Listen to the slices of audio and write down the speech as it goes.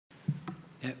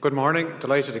Yeah, good morning.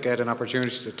 Delighted to get an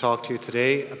opportunity to talk to you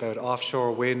today about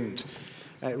offshore wind.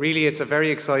 Really, it's a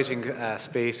very exciting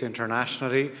space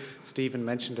internationally. Stephen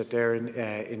mentioned it there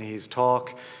in his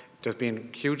talk. There's been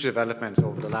huge developments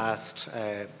over the last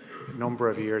number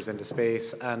of years in the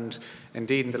space, and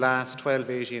indeed in the last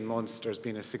 12-18 months there's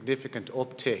been a significant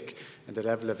uptick in the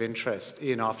level of interest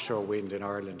in offshore wind in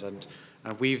Ireland,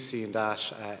 and we've seen that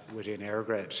within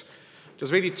EirGrid.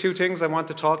 There's really two things I want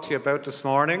to talk to you about this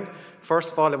morning.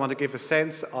 First of all, I want to give a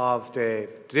sense of the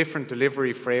different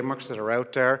delivery frameworks that are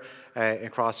out there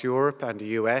across Europe and the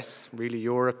US. Really,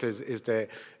 Europe is the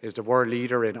world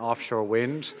leader in offshore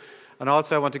wind. And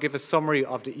also I want to give a summary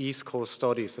of the East Coast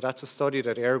study. So that's a study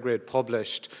that EirGrid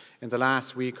published in the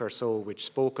last week or so, which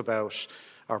spoke about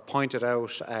or pointed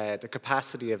out the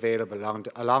capacity available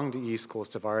along the East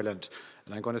Coast of Ireland.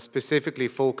 And I'm going to specifically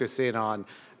focus in on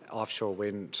offshore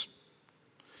wind.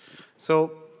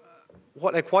 So,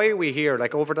 why are we here?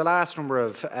 Like over the last number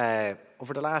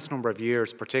of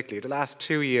years, particularly the last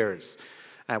 2 years,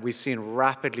 we've seen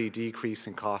rapidly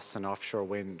decreasing costs in offshore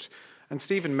wind. And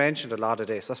Stephen mentioned a lot of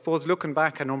this. I suppose looking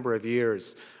back a number of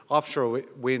years, offshore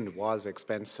wind was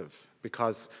expensive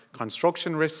because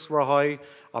construction risks were high,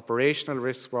 operational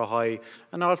risks were high,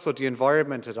 and also the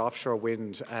environment that offshore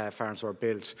wind farms were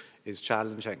built is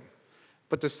challenging.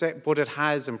 But it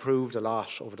has improved a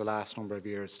lot over the last number of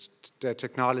years. The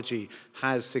technology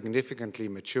has significantly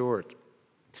matured.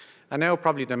 And now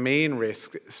probably the main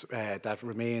risk that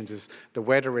remains is the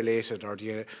weather-related or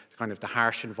the kind of the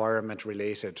harsh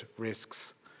environment-related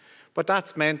risks. But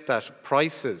that's meant that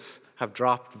prices have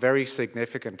dropped very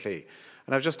significantly.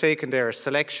 And I've just taken there a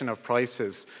selection of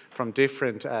prices from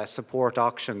different support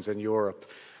auctions in Europe.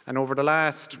 And over the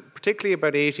last, particularly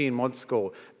about 18 months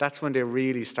ago, that's when they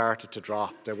really started to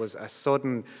drop. There was a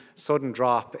sudden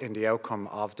drop in the outcome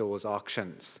of those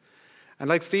auctions. And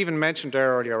like Stephen mentioned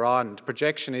there earlier on, the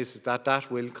projection is that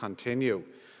that will continue.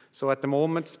 So at the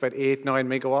moment, it's about 8-9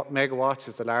 megawatts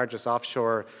is the largest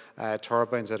offshore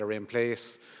turbines that are in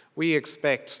place. We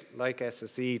expect, like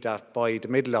SSE, that by the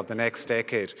middle of the next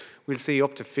decade, we'll see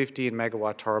up to 15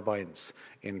 megawatt turbines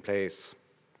in place.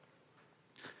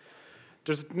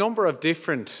 There's a number of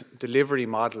different delivery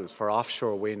models for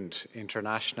offshore wind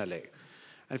internationally.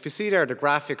 And if you see there the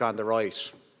graphic on the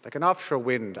right, like an offshore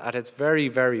wind at its very,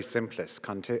 very simplest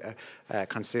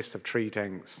consists of three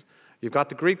things. You've got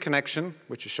the grid connection,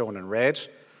 which is shown in red.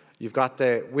 You've got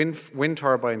the wind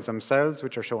turbines themselves,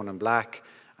 which are shown in black.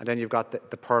 And then you've got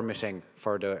the permitting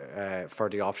for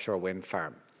the offshore wind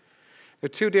farm. The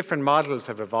two different models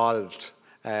have evolved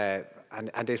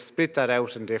and they split that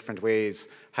out in different ways,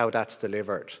 how that's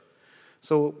delivered.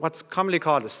 So what's commonly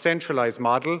called a centralized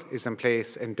model is in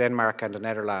place in Denmark and the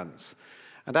Netherlands.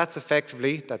 And that's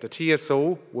effectively that the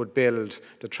TSO would build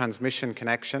the transmission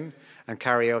connection and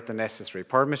carry out the necessary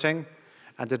permitting,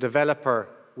 and the developer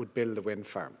would build the wind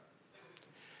farm.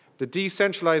 The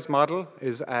decentralized model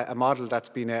is a model that's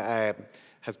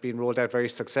has been rolled out very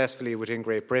successfully within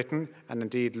Great Britain, and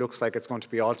indeed looks like it's going to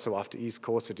be also off the east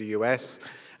coast of the US.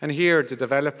 And here the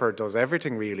developer does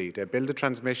everything really. They build the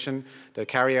transmission, they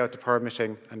carry out the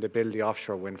permitting, and they build the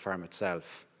offshore wind farm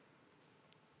itself.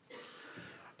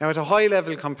 Now, at a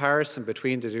high-level comparison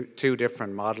between the two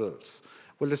different models,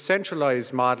 well, the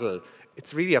centralized model,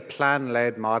 it's really a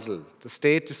plan-led model. The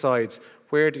state decides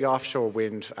where the offshore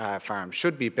wind farm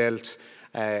should be built,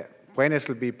 when it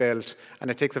will be built, and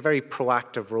it takes a very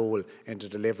proactive role in the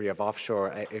delivery of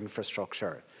offshore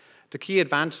infrastructure. The key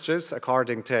advantages,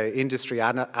 according to industry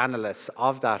analysts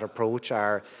of that approach,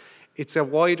 are it's a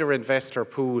wider investor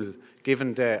pool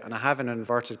given the, and I have in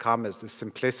inverted commas, the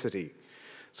simplicity.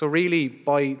 So really,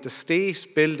 by the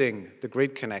state building the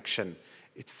grid connection,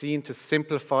 it's seen to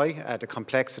simplify the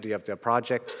complexity of the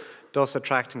project, thus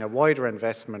attracting a wider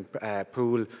investment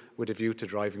pool with a view to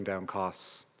driving down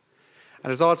costs. And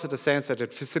there's also the sense that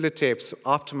it facilitates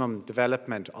optimum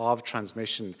development of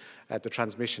transmission, the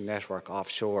transmission network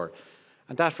offshore.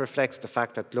 And that reflects the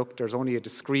fact that, look, there's only a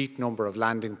discrete number of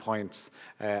landing points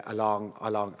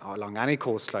along any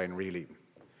coastline, really.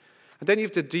 And then you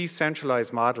have the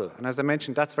decentralized model. And as I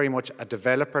mentioned, that's very much a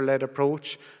developer-led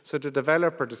approach. So the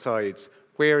developer decides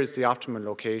where is the optimal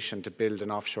location to build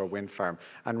an offshore wind farm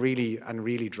and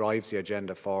really drives the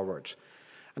agenda forward.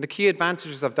 And the key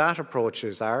advantages of that approach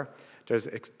are there's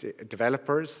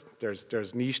developers,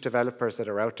 there's niche developers that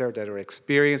are out there that are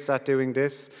experienced at doing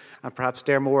this, and perhaps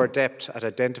they're more adept at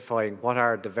identifying what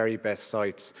are the very best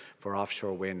sites for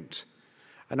offshore wind.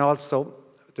 And also,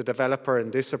 the developer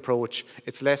in this approach,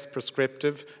 it's less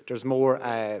prescriptive. There's more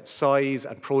size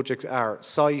and project,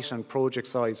 site and project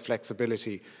size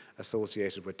flexibility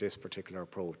associated with this particular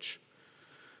approach.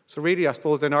 So really, I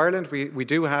suppose in Ireland, we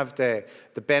do have the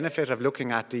benefit of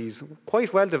looking at these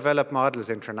quite well-developed models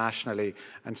internationally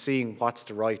and seeing what's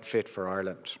the right fit for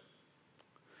Ireland.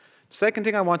 The second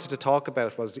thing I wanted to talk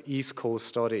about was the East Coast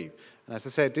study. And as I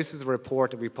said, this is a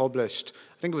report that we published,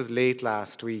 I think it was late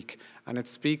last week, and it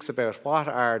speaks about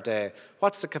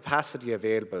what's the capacity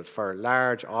available for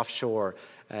large offshore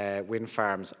wind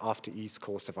farms off the east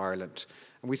coast of Ireland.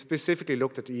 And we specifically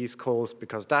looked at the East Coast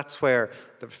because that's where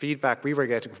the feedback we were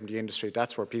getting from the industry,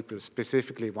 that's where people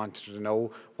specifically wanted to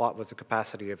know what was the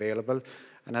capacity available.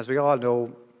 And as we all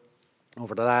know,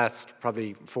 over the last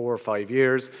probably 4 or 5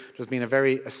 years, there's been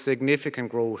a significant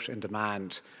growth in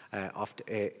demand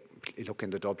look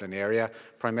in the Dublin area,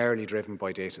 primarily driven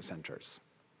by data centres.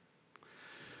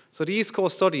 So the East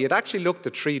Coast study, it actually looked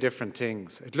at 3 different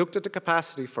things. It looked at the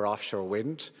capacity for offshore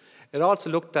wind. It also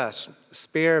looked at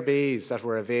spare bays that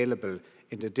were available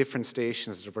in the different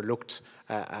stations that were looked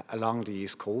along the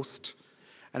East Coast.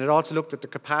 And it also looked at the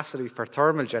capacity for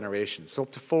thermal generation. So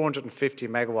up to 450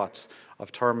 megawatts of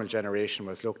thermal generation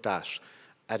was looked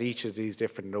at each of these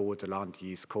different nodes along the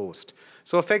East Coast.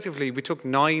 So effectively, we took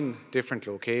 9 different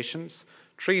locations,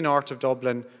 3 north of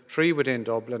Dublin, 3 within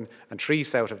Dublin, and 3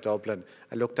 south of Dublin,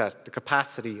 and looked at the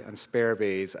capacity and spare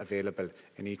bays available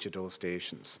in each of those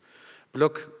stations. But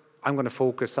look, I'm going to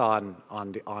focus on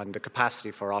the capacity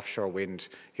for offshore wind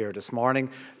here this morning.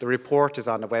 The report is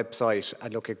on the website,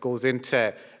 and look, it goes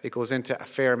into a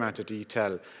fair amount of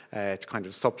detail to kind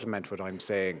of supplement what I'm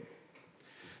saying.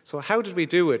 So how did we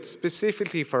do it?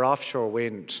 Specifically for offshore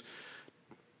wind,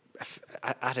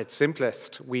 at its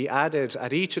simplest, we added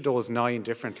at each of those 9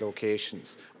 different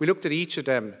locations. We looked at each of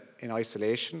them in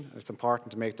isolation. It's important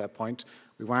to make that point.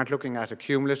 We weren't looking at it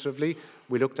cumulatively.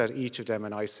 We looked at each of them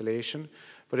in isolation.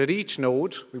 But at each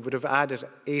node, we would have added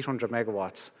 800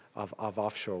 megawatts of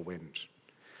offshore wind.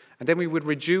 And then we would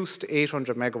reduce to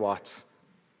 800 megawatts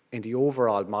in the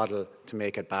overall model to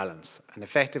make it balance. And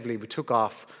effectively, we took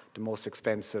off the most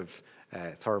expensive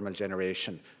thermal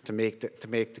generation to make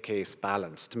the case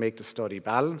balance, to make the study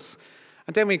balance.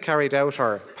 And then we carried out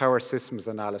our power systems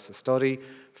analysis study,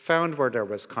 found where there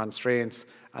was constraints,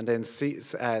 and then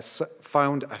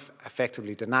found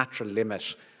effectively the natural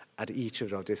limit at each of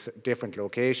those different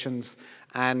locations,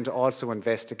 and also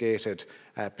investigated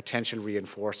potential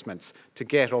reinforcements to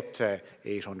get up to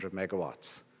 800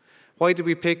 megawatts. Why did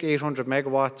we pick 800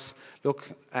 megawatts?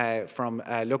 Look, from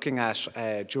looking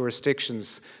at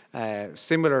jurisdictions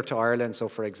similar to Ireland, so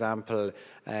for example,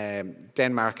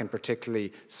 Denmark and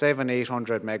particularly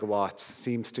 700-800 megawatts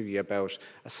seems to be about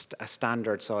a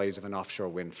standard size of an offshore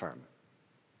wind farm.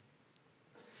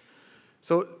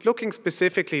 So looking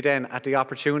specifically then at the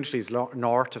opportunities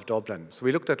north of Dublin. So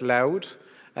we looked at Louth,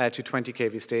 220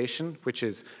 kV station, which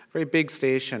is a very big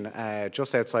station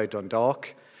just outside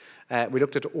Dundalk. We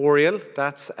looked at Oriel.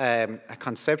 That's a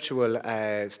conceptual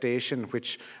station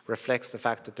which reflects the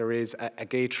fact that there is a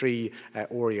Gate3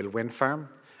 Oriel wind farm.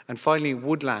 And finally,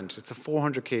 Woodland. It's a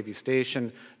 400 kV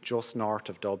station just north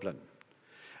of Dublin.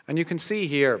 And you can see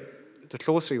here, the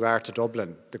closer you are to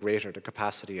Dublin, the greater the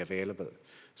capacity available.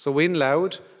 So in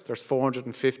Louth, there's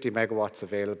 450 megawatts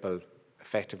available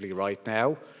effectively right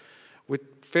now. With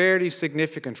fairly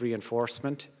significant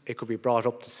reinforcement, it could be brought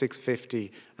up to 650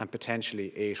 and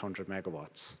potentially 800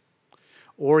 megawatts.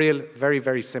 Oriel, very,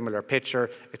 very similar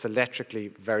picture. It's electrically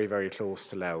very, very close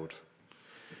to Louth.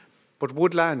 But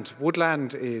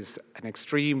Woodland is an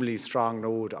extremely strong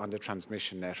node on the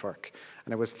transmission network,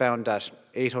 and it was found that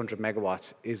 800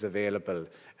 megawatts is available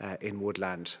in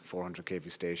Woodland 400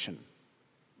 kV station.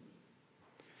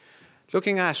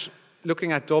 Looking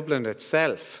at Dublin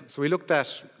itself, so we looked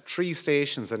at 3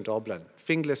 stations in Dublin,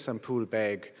 Finglas and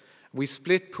Poolbeg. We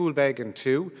split Poolbeg in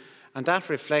 2, and that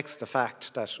reflects the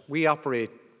fact that we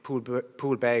operate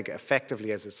Poolbeg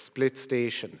effectively as a split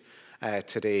station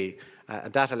today,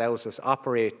 and that allows us to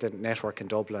operate the network in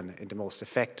Dublin in the most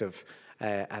effective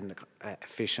and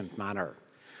efficient manner.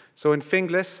 So in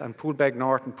Finglas and Poolbeg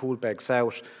North and Poolbeg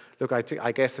South, look,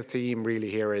 I guess the theme really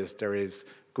here is there is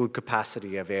good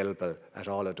capacity available at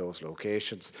all of those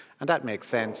locations. And that makes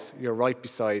sense. You're right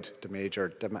beside the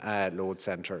major load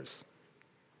centres.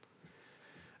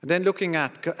 And then looking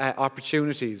at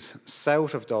opportunities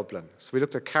south of Dublin. So we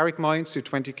looked at Carrickmines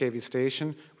 220 kV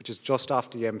station, which is just off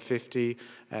the M50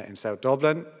 in South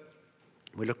Dublin.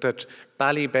 We looked at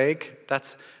Ballybeg.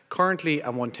 That's currently a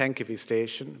 110 kV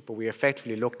station, but we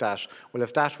effectively looked at, well,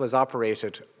 if that was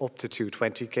operated up to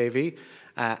 220 kV,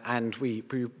 and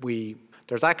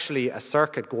there's actually a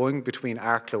circuit going between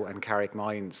Arklow and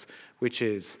Carrickmines, which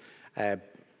is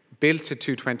built to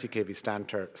 220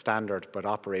 kV standard, but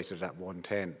operated at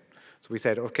 110. So we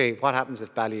said, okay, what happens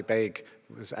if Ballybeg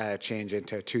was changed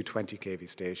into a 220 kV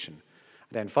station?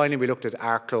 And then finally we looked at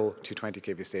Arklow 220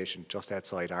 kV station just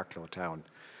outside Arklow town.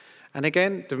 And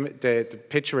again, the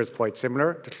picture is quite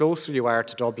similar. The closer you are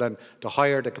to Dublin, the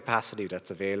higher the capacity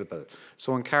that's available.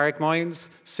 So in Carrickmines,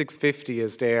 650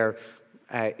 is there.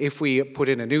 If we put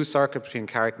in a new circuit between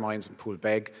Carrickmines and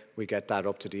Poolbeg, we get that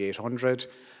up to the 800.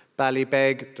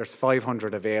 Ballybeg, there's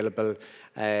 500 available.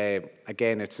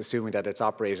 Again, it's assuming that it's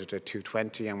operated at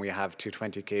 220 and we have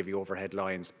 220 kV overhead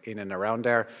lines in and around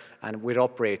there. And with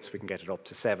uprates, we can get it up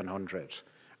to 700.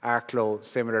 Arklow,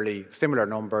 similarly, similar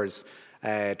numbers.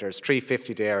 There's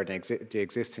 350 there in the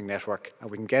existing network,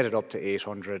 and we can get it up to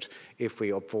 800 if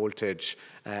we up voltage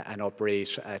and uprate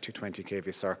 220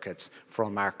 kV circuits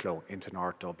from Arklow into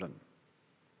North Dublin.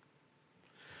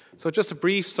 So just a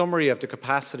brief summary of the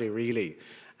capacity, really.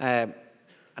 And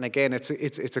again, it's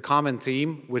a common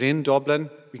theme. Within Dublin,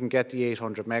 we can get the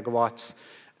 800 megawatts.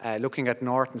 Looking at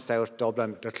North and South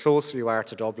Dublin, the closer you are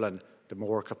to Dublin, the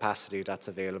more capacity that's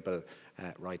available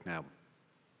right now.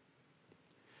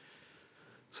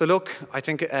 So look, I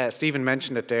think Stephen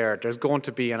mentioned it there. There's going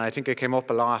to be, and I think it came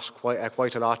up a lot,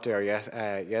 quite a lot there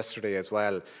yesterday as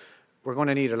well. We're going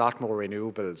to need a lot more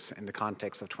renewables in the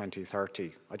context of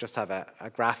 2030. I just have a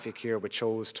graphic here which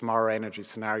shows tomorrow energy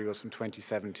scenarios from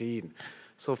 2017.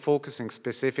 So focusing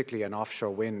specifically on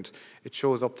offshore wind, it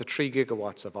shows up to 3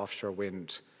 gigawatts of offshore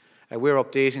wind. We're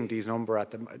updating these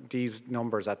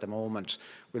numbers at the moment.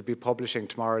 We'll be publishing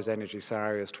tomorrow's Energy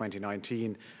Scenarios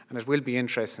 2019, and it will be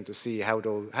interesting to see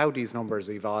how these numbers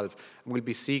evolve, and we'll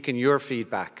be seeking your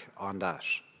feedback on that.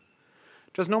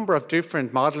 There's a number of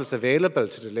different models available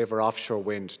to deliver offshore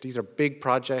wind. These are big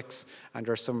projects, and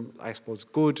there's some, I suppose,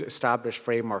 good established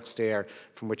frameworks there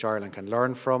from which Ireland can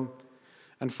learn from.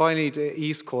 And finally, the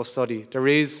East Coast study, there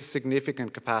is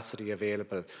significant capacity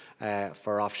available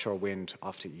for offshore wind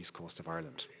off the east coast of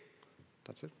Ireland.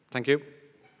 That's it. Thank you.